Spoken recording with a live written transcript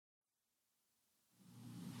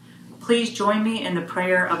Please join me in the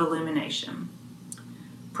prayer of illumination.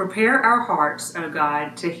 Prepare our hearts, O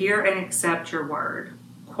God, to hear and accept your word.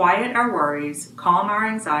 Quiet our worries, calm our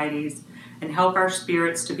anxieties, and help our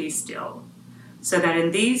spirits to be still, so that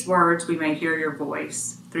in these words we may hear your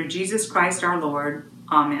voice. Through Jesus Christ our Lord.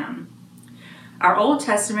 Amen. Our Old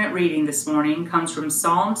Testament reading this morning comes from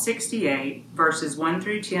Psalm 68, verses 1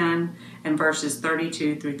 through 10, and verses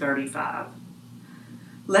 32 through 35.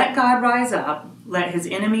 Let God rise up, let his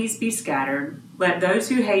enemies be scattered, let those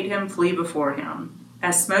who hate him flee before him.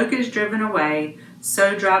 As smoke is driven away,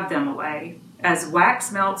 so drive them away. As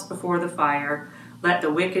wax melts before the fire, let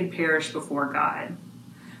the wicked perish before God.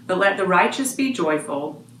 But let the righteous be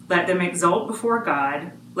joyful, let them exult before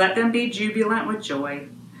God, let them be jubilant with joy.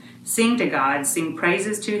 Sing to God, sing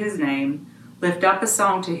praises to his name, lift up a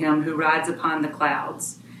song to him who rides upon the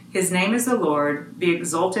clouds. His name is the Lord, be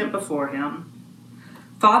exultant before him.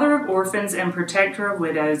 Father of orphans and protector of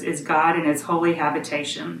widows is God in his holy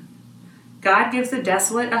habitation. God gives the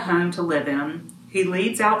desolate a home to live in. He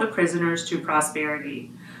leads out the prisoners to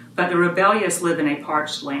prosperity, but the rebellious live in a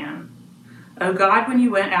parched land. O God, when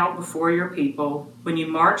you went out before your people, when you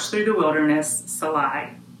marched through the wilderness,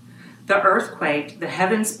 Selah. The earth quaked, the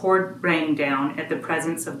heavens poured rain down at the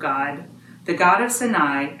presence of God, the God of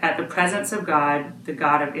Sinai, at the presence of God, the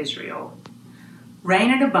God of Israel.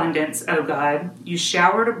 Rain in abundance, O God, you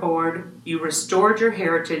showered abroad, you restored your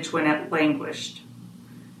heritage when it languished.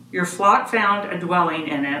 Your flock found a dwelling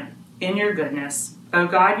in it, in your goodness. O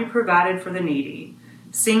God, you provided for the needy.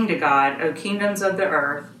 Sing to God, O kingdoms of the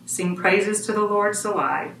earth, sing praises to the Lord,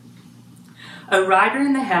 Selah. O rider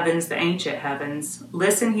in the heavens, the ancient heavens,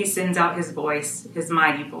 listen, he sends out his voice, his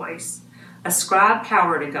mighty voice. Ascribe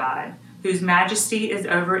power to God, whose majesty is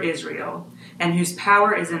over Israel, and whose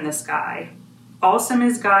power is in the sky. Awesome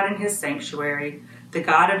is God in his sanctuary, the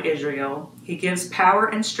God of Israel. He gives power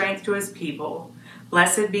and strength to his people.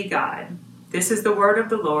 Blessed be God. This is the word of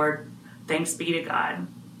the Lord. Thanks be to God.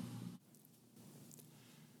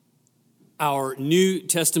 Our New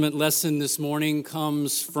Testament lesson this morning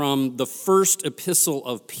comes from the first epistle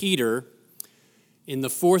of Peter. In the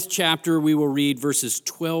 4th chapter, we will read verses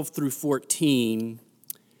 12 through 14.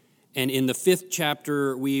 And in the 5th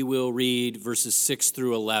chapter, we will read verses 6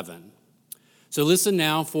 through 11. So listen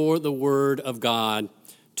now for the word of God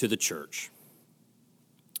to the church.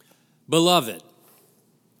 Beloved,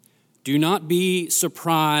 do not be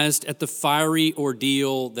surprised at the fiery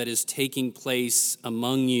ordeal that is taking place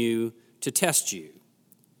among you to test you,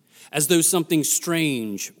 as though something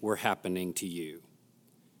strange were happening to you.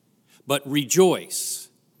 But rejoice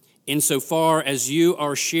insofar as you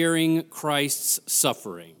are sharing Christ's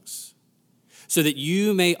sufferings, so that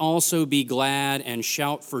you may also be glad and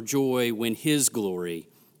shout for joy when his glory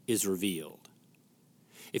is revealed.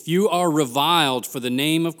 If you are reviled for the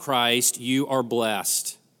name of Christ, you are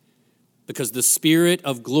blessed, because the Spirit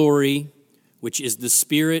of glory, which is the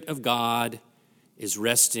Spirit of God, is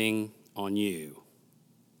resting on you.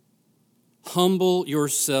 Humble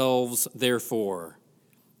yourselves, therefore,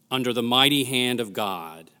 under the mighty hand of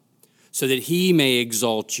God, so that he may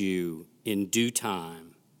exalt you in due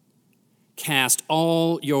time. Cast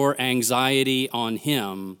all your anxiety on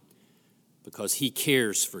him, because he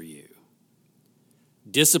cares for you.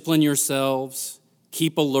 Discipline yourselves,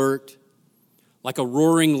 keep alert. Like a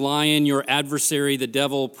roaring lion, your adversary, the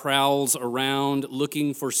devil, prowls around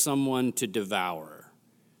looking for someone to devour.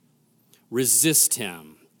 Resist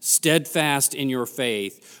him, steadfast in your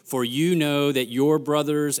faith, for you know that your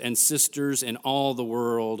brothers and sisters in all the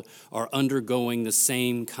world are undergoing the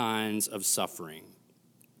same kinds of suffering.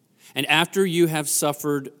 And after you have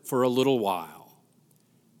suffered for a little while,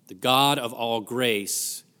 the God of all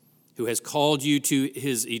grace, who has called you to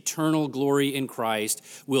his eternal glory in Christ,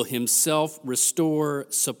 will himself restore,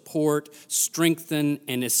 support, strengthen,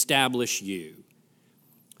 and establish you.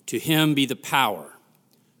 To him be the power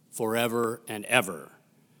forever and ever.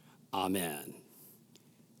 Amen.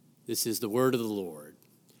 This is the word of the Lord.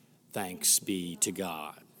 Thanks be to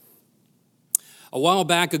God. A while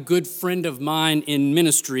back, a good friend of mine in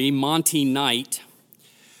ministry, Monty Knight,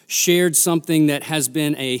 shared something that has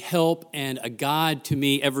been a help and a guide to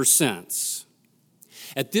me ever since.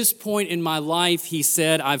 At this point in my life, he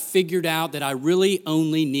said, I've figured out that I really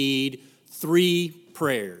only need 3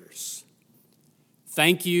 prayers.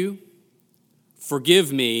 Thank you,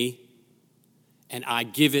 forgive me, and I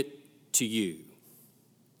give it to you.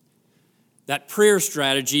 That prayer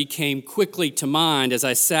strategy came quickly to mind as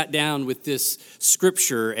I sat down with this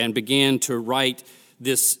scripture and began to write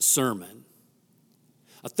this sermon.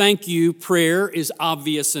 A thank you prayer is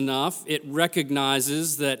obvious enough. It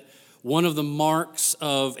recognizes that one of the marks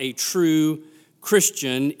of a true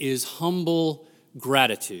Christian is humble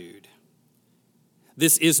gratitude.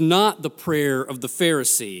 This is not the prayer of the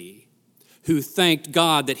Pharisee who thanked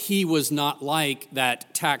God that he was not like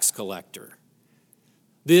that tax collector.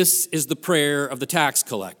 This is the prayer of the tax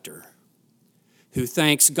collector who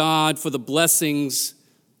thanks God for the blessings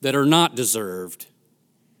that are not deserved,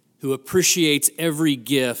 who appreciates every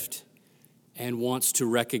gift and wants to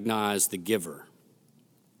recognize the giver.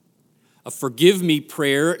 A forgive me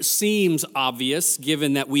prayer seems obvious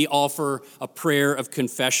given that we offer a prayer of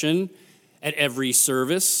confession at every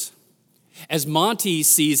service. As Monty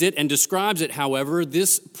sees it and describes it, however,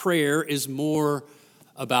 this prayer is more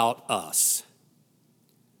about us.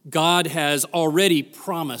 God has already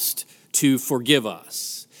promised to forgive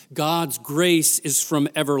us. God's grace is from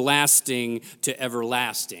everlasting to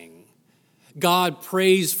everlasting. God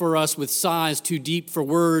prays for us with sighs too deep for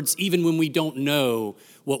words, even when we don't know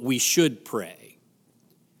what we should pray.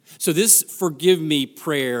 So this forgive me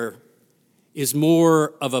prayer is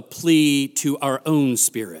more of a plea to our own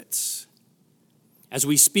spirits. As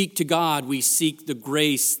we speak to God, we seek the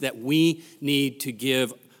grace that we need to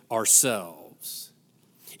give ourselves.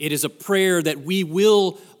 It is a prayer that we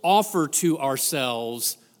will offer to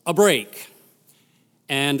ourselves a break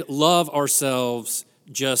and love ourselves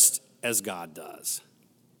just as God does.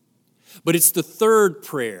 But it's the third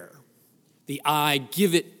prayer, the I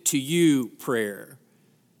give it to you prayer,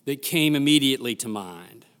 that came immediately to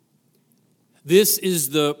mind. This is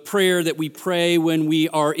the prayer that we pray when we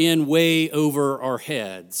are in way over our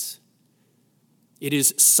heads. It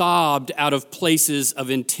is sobbed out of places of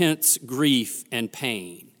intense grief and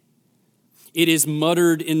pain. It is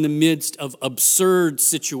muttered in the midst of absurd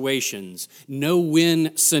situations,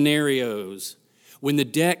 no-win scenarios, when the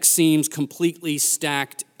deck seems completely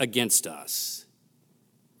stacked against us.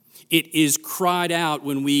 It is cried out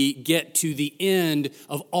when we get to the end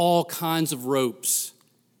of all kinds of ropes,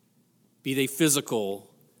 be they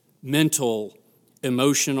physical, mental,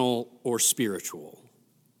 emotional, or spiritual.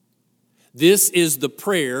 This is the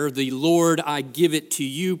prayer, the Lord, I give it to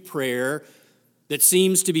you prayer, that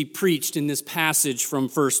seems to be preached in this passage from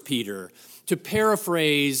 1 Peter. To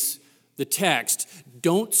paraphrase the text,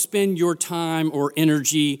 don't spend your time or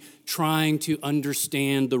energy trying to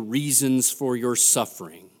understand the reasons for your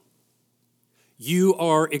suffering. You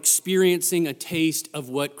are experiencing a taste of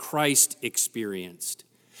what Christ experienced.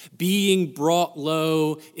 Being brought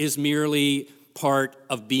low is merely part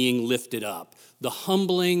of being lifted up. The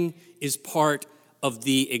humbling is part of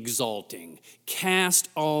the exalting. Cast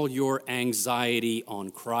all your anxiety on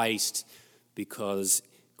Christ because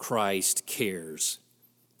Christ cares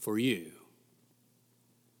for you.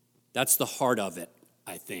 That's the heart of it,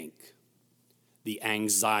 I think, the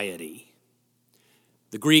anxiety.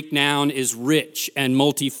 The Greek noun is rich and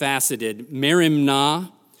multifaceted.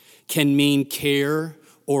 Merimna can mean care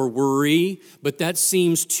or worry, but that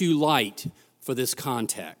seems too light for this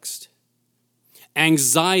context.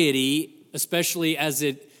 Anxiety, especially as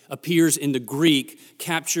it appears in the Greek,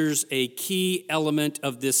 captures a key element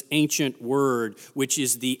of this ancient word, which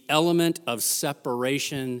is the element of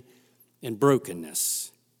separation and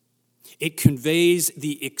brokenness. It conveys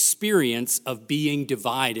the experience of being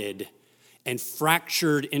divided and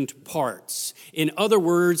fractured into parts. In other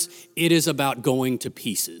words, it is about going to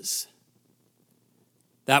pieces.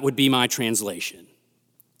 That would be my translation.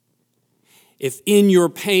 If in your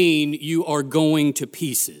pain you are going to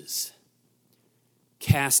pieces,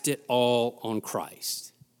 cast it all on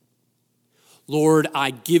Christ. Lord,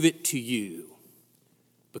 I give it to you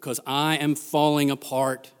because I am falling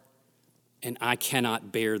apart and I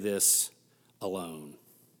cannot bear this alone.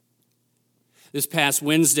 This past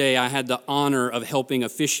Wednesday, I had the honor of helping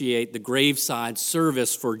officiate the graveside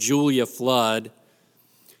service for Julia Flood,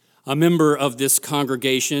 a member of this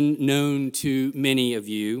congregation known to many of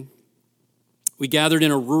you. We gathered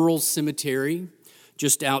in a rural cemetery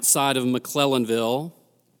just outside of McClellanville,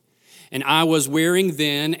 and I was wearing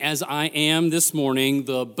then, as I am this morning,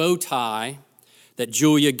 the bow tie that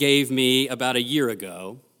Julia gave me about a year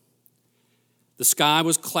ago. The sky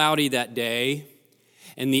was cloudy that day,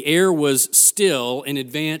 and the air was still in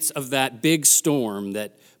advance of that big storm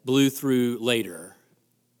that blew through later.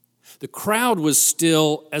 The crowd was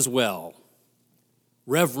still as well,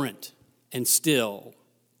 reverent and still.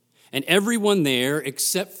 And everyone there,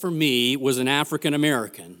 except for me, was an African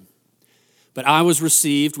American. But I was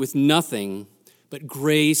received with nothing but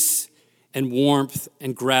grace and warmth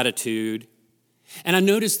and gratitude. And I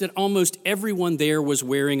noticed that almost everyone there was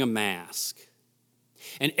wearing a mask.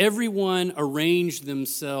 And everyone arranged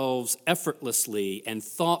themselves effortlessly and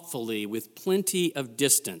thoughtfully with plenty of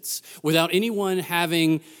distance, without anyone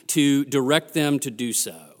having to direct them to do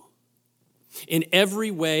so. In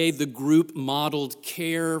every way, the group modeled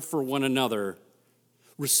care for one another,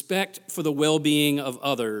 respect for the well-being of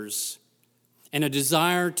others, and a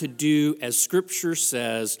desire to do as Scripture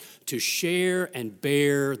says, to share and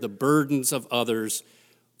bear the burdens of others,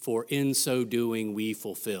 for in so doing we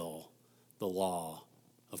fulfill the law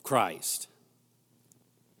of Christ.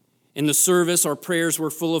 In the service, our prayers were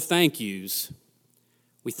full of thank yous.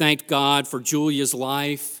 We thanked God for Julia's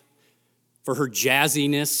life, for her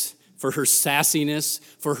jazziness, for her sassiness,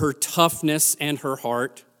 for her toughness and her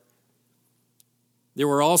heart. There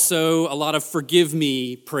were also a lot of forgive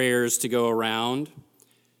me prayers to go around.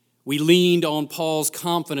 We leaned on Paul's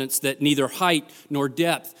confidence that neither height nor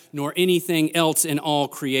depth nor anything else in all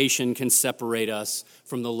creation can separate us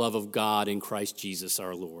from the love of God in Christ Jesus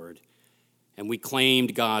our Lord. And we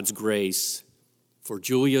claimed God's grace for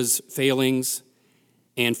Julia's failings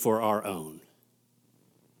and for our own.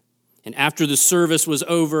 And after the service was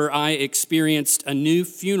over, I experienced a new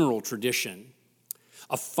funeral tradition,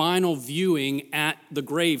 a final viewing at the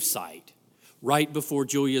gravesite right before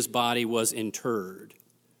Julia's body was interred.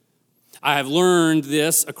 I have learned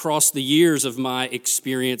this across the years of my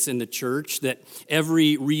experience in the church, that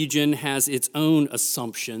every region has its own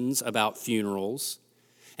assumptions about funerals,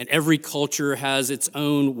 and every culture has its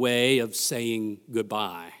own way of saying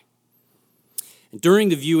goodbye. And during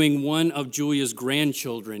the viewing, one of Julia's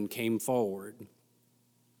grandchildren came forward.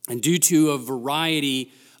 And due to a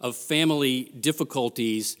variety of family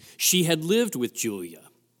difficulties, she had lived with Julia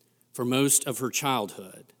for most of her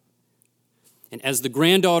childhood. And as the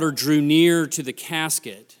granddaughter drew near to the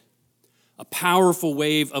casket, a powerful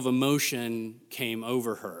wave of emotion came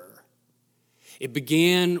over her. It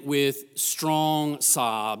began with strong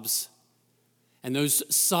sobs, and those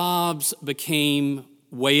sobs became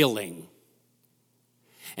wailing.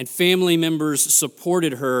 And family members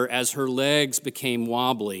supported her as her legs became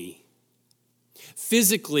wobbly.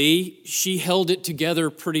 Physically, she held it together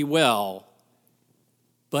pretty well,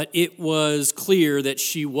 but it was clear that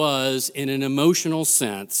she was, in an emotional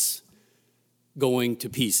sense, going to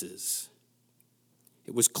pieces.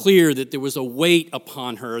 It was clear that there was a weight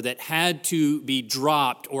upon her that had to be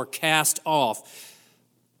dropped or cast off,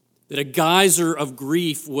 that a geyser of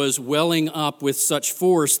grief was welling up with such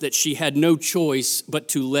force that she had no choice but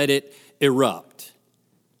to let it erupt.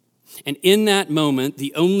 And in that moment,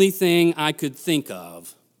 the only thing I could think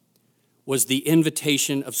of was the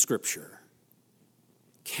invitation of Scripture.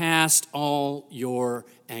 Cast all your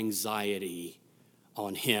anxiety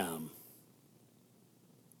on Him.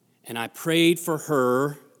 And I prayed for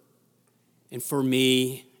her and for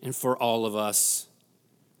me and for all of us.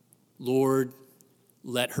 Lord,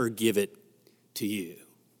 let her give it to you.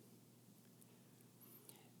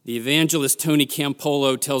 The evangelist Tony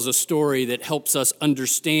Campolo tells a story that helps us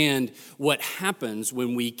understand what happens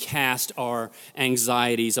when we cast our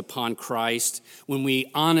anxieties upon Christ, when we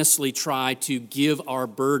honestly try to give our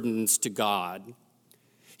burdens to God.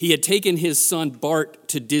 He had taken his son Bart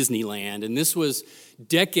to Disneyland, and this was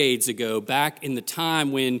decades ago, back in the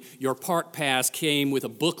time when your park pass came with a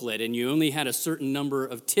booklet and you only had a certain number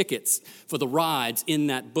of tickets for the rides in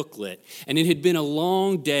that booklet. And it had been a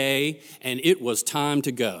long day and it was time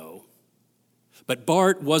to go. But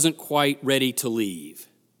Bart wasn't quite ready to leave.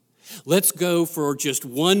 Let's go for just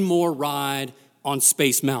one more ride on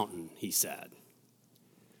Space Mountain, he said.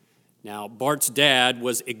 Now, Bart's dad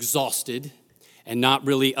was exhausted and not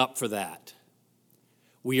really up for that.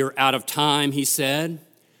 We are out of time, he said.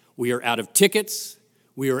 We are out of tickets.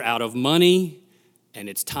 We are out of money, and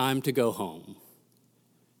it's time to go home.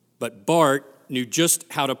 But Bart knew just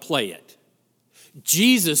how to play it.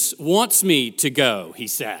 Jesus wants me to go, he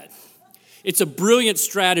said. It's a brilliant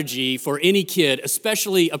strategy for any kid,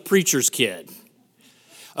 especially a preacher's kid.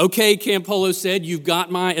 Okay, Campolo said, you've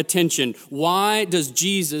got my attention. Why does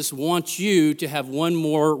Jesus want you to have one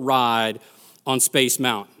more ride on Space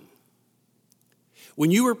Mountain? When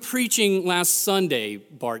you were preaching last Sunday,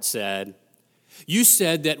 Bart said, you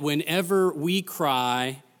said that whenever we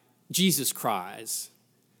cry, Jesus cries.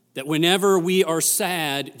 That whenever we are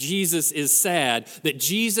sad, Jesus is sad. That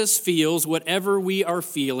Jesus feels whatever we are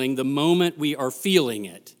feeling the moment we are feeling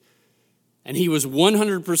it. And he was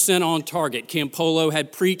 100% on target. Campolo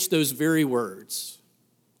had preached those very words.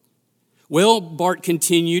 Well, Bart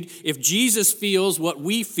continued, if Jesus feels what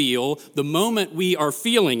we feel the moment we are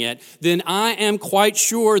feeling it, then I am quite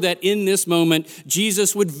sure that in this moment,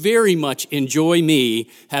 Jesus would very much enjoy me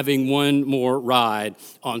having one more ride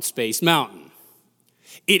on Space Mountain.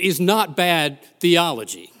 It is not bad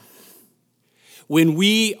theology. When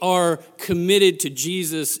we are committed to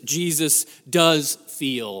Jesus, Jesus does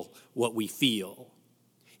feel what we feel.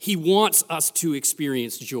 He wants us to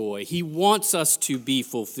experience joy. He wants us to be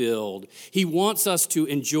fulfilled. He wants us to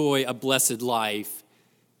enjoy a blessed life.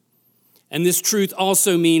 And this truth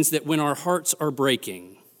also means that when our hearts are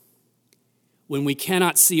breaking, when we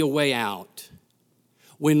cannot see a way out,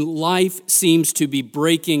 when life seems to be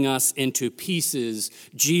breaking us into pieces,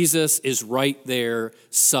 Jesus is right there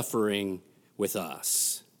suffering with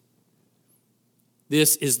us.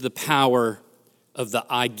 This is the power of the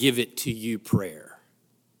I give it to you prayer.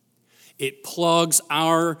 It plugs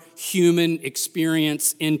our human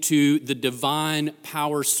experience into the divine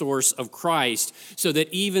power source of Christ so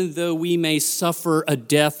that even though we may suffer a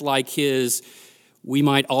death like his, we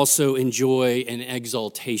might also enjoy an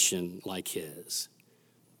exaltation like his.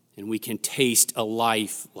 And we can taste a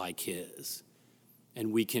life like his.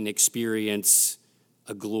 And we can experience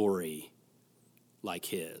a glory like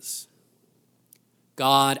his.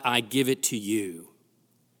 God, I give it to you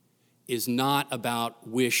is not about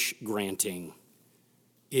wish granting.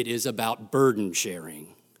 It is about burden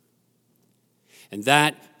sharing. And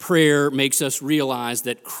that prayer makes us realize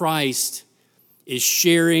that Christ is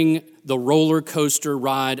sharing the roller coaster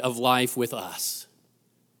ride of life with us.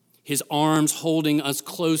 His arms holding us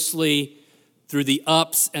closely through the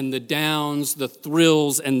ups and the downs, the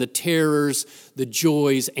thrills and the terrors, the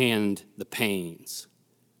joys and the pains.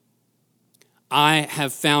 I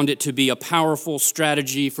have found it to be a powerful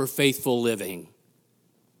strategy for faithful living,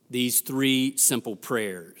 these 3 simple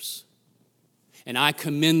prayers. And I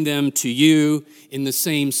commend them to you in the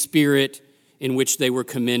same spirit in which they were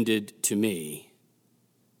commended to me.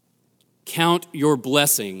 Count your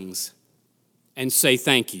blessings and say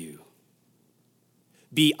thank you.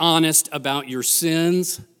 Be honest about your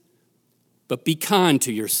sins, but be kind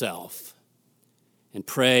to yourself and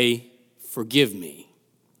pray, forgive me.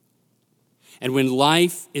 And when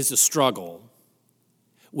life is a struggle,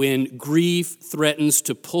 when grief threatens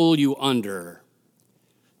to pull you under,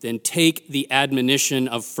 then take the admonition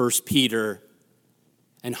of 1 Peter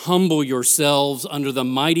and humble yourselves under the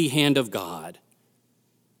mighty hand of God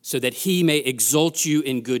so that he may exalt you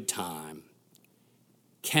in good time.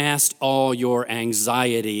 Cast all your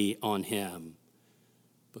anxiety on him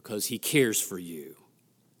because he cares for you.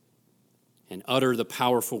 And utter the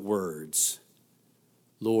powerful words,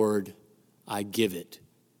 Lord, I give it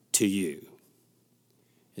to you.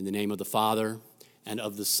 In the name of the Father, and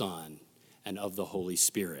of the Son, and of the Holy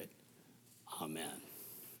Spirit. Amen.